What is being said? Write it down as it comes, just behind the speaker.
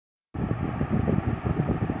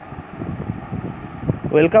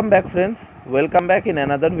Welcome back friends, welcome back in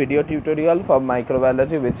another video tutorial for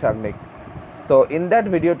microbiology with Shagnik. So in that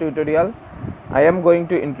video tutorial I am going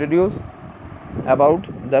to introduce about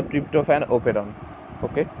the tryptophan operon.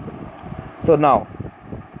 Okay, so now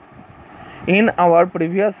in our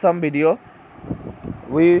previous some video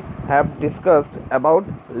we have discussed about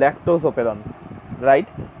lactose operon, right?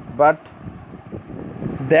 But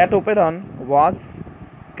that operon was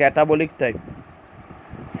catabolic type.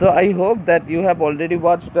 So I hope that you have already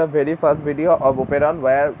watched the very first video of operon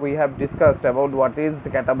where we have discussed about what is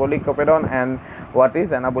catabolic operon and what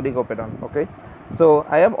is anabolic operon. Okay, so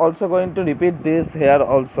I am also going to repeat this here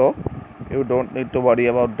also, you don't need to worry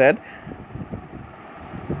about that.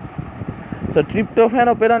 So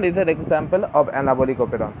tryptophan operon is an example of anabolic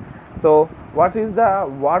operon. So what is the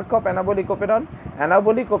work of anabolic operon?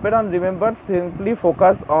 Anabolic operon, remember, simply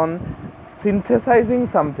focus on synthesizing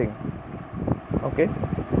something. Okay,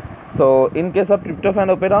 so in case of tryptophan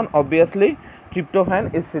operon, obviously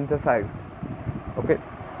tryptophan is synthesized. Okay,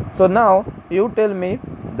 so now you tell me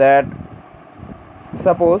that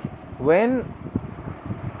suppose when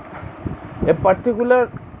a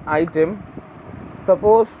particular item,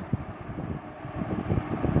 suppose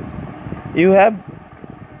you have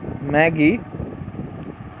Maggi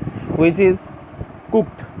which is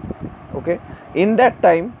cooked, okay, in that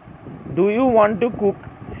time do you want to cook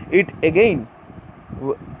it again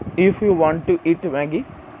if you want to eat Maggi?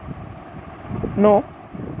 No.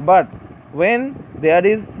 But when there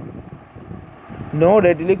is no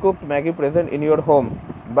readily cooked Maggi present in your home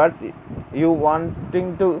but you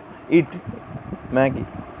wanting to eat Maggi,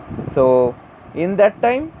 so in that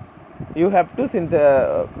time you have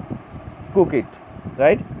to cook it,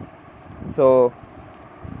 right? So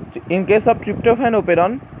in case of tryptophan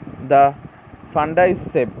operon, the funda is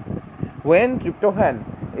same. When tryptophan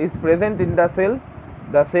is present in the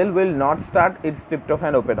cell will not start its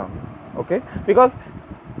tryptophan operon, okay, because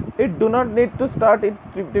it do not need to start its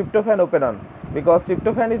tryptophan operon, because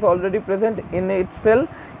tryptophan is already present in its cell.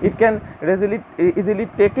 It can easily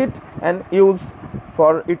take it and use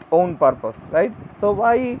for its own purpose, right? So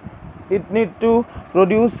why it need to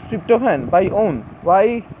produce tryptophan by own?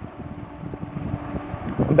 Why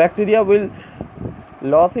bacteria will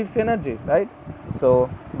lose its energy, right? So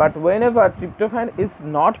but whenever tryptophan is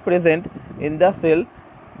not present in the cell,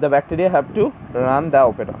 the bacteria have to run the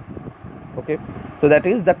operon. Okay, so that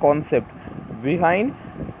is the concept behind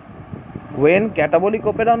when catabolic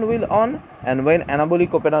operon will on and when anabolic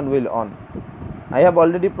operon will on. I have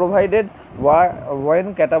already provided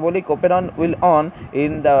when catabolic operon will on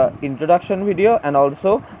in the introduction video and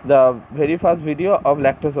also the very first video of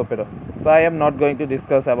lactose operon. So I am not going to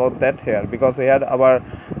discuss about that here because here our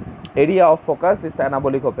area of focus is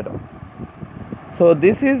anabolic operon. So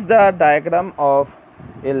this is the diagram of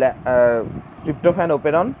a tryptophan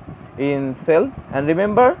operon in cell, and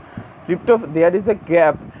remember there is a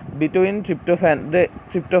gap between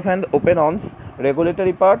tryptophan operon's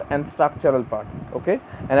regulatory part and structural part. Okay,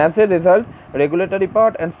 and as a result regulatory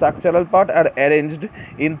part and structural part are arranged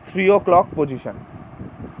in 3 o'clock position,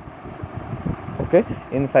 okay,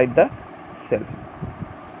 inside the cell.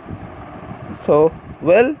 So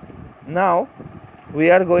well, now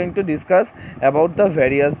we are going to discuss about the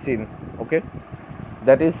various gene. Okay,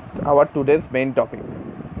 that is our today's main topic.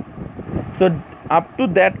 So up to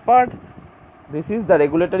that part, this is the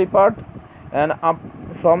regulatory part, and up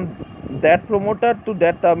from that promoter to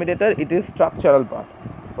that terminator, it is structural part.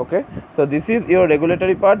 Okay, so this is your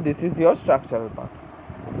regulatory part, this is your structural part.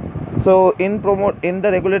 So in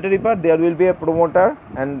the regulatory part there will be a promoter,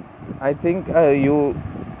 and I think you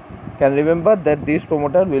can remember that this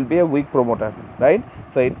promoter will be a weak promoter, right?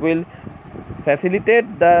 So it will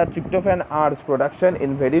facilitate the tryptophan R's production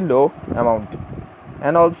in very low amount,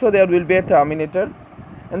 and also there will be a terminator,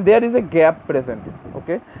 and there is a gap present.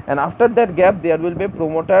 Okay, and after that gap there will be a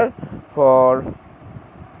promoter for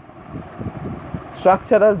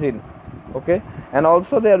structural gene. Okay, and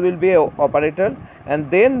also there will be a operator,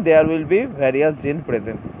 and then there will be various gene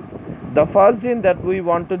present. The first gene that we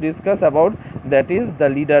want to discuss about, that is the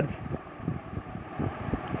leader's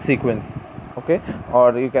sequence. Okay,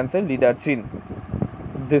 or you can say leader gene,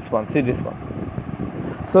 this one, see this one.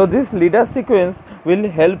 So this leader sequence will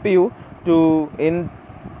help you to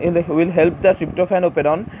will help the tryptophan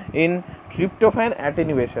operon in tryptophan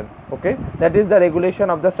attenuation. Okay, that is the regulation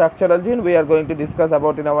of the structural gene we are going to discuss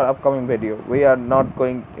about in our upcoming video. We are not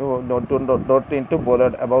going to not into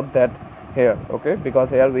bothered about that here, okay, because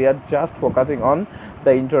here we are just focusing on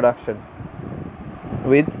the introduction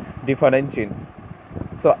with different genes.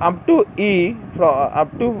 So up to E,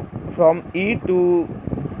 from E to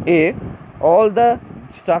A, all the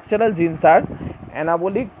structural genes are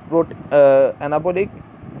anabolic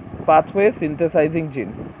pathway synthesizing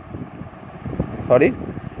genes.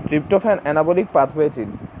 Tryptophan anabolic pathway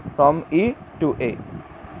genes from E to A.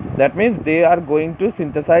 That means they are going to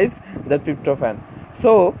synthesize the tryptophan.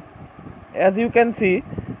 So as you can see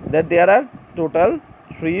that there are total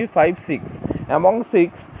 3, 5, 6. Among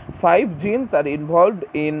 6, 5 genes are involved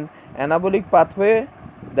in anabolic pathway,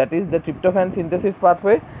 that is the tryptophan synthesis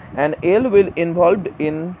pathway, and L will involved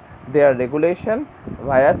in their regulation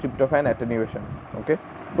via tryptophan attenuation. Okay,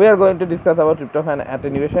 we are going to discuss about tryptophan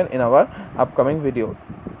attenuation in our upcoming videos.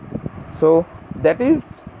 So that is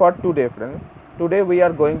for today, friends. Today we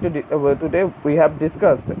are going to today we have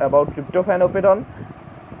discussed about tryptophan operon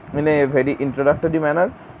in a very introductory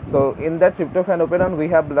manner. So in that tryptophan operon we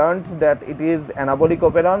have learned that it is anabolic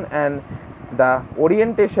operon, and the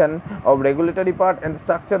orientation of regulatory part and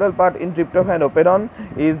structural part in tryptophan operon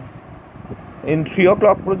is in 3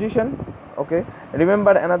 o'clock position. Okay,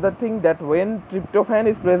 remember another thing, that when tryptophan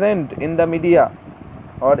is present in the media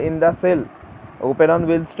or in the cell, operon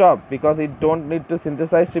will stop because it don't need to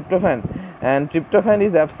synthesize tryptophan, and tryptophan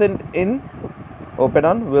is absent in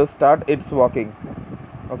operon will start its working.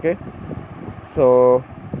 Okay, so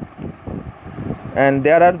and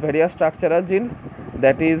there are various structural genes,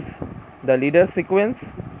 that is the leader sequence.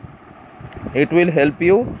 It will help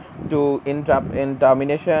you to in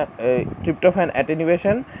termination tryptophan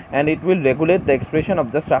attenuation, and it will regulate the expression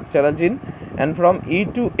of the structural gene. And from E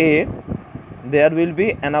to A there will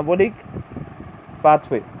be anabolic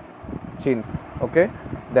pathway genes. Okay,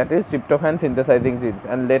 that is tryptophan synthesizing genes,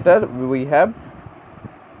 and later we have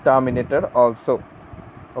terminator also.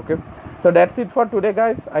 Okay, so that's it for today,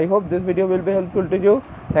 guys. I hope this video will be helpful to you.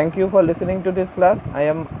 Thank you for listening to this class.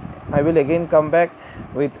 I will again come back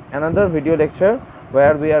with another video lecture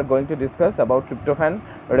where we are going to discuss about tryptophan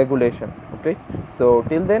regulation. Okay, so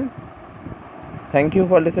till then, thank you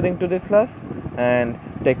for listening to this class and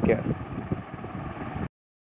take care.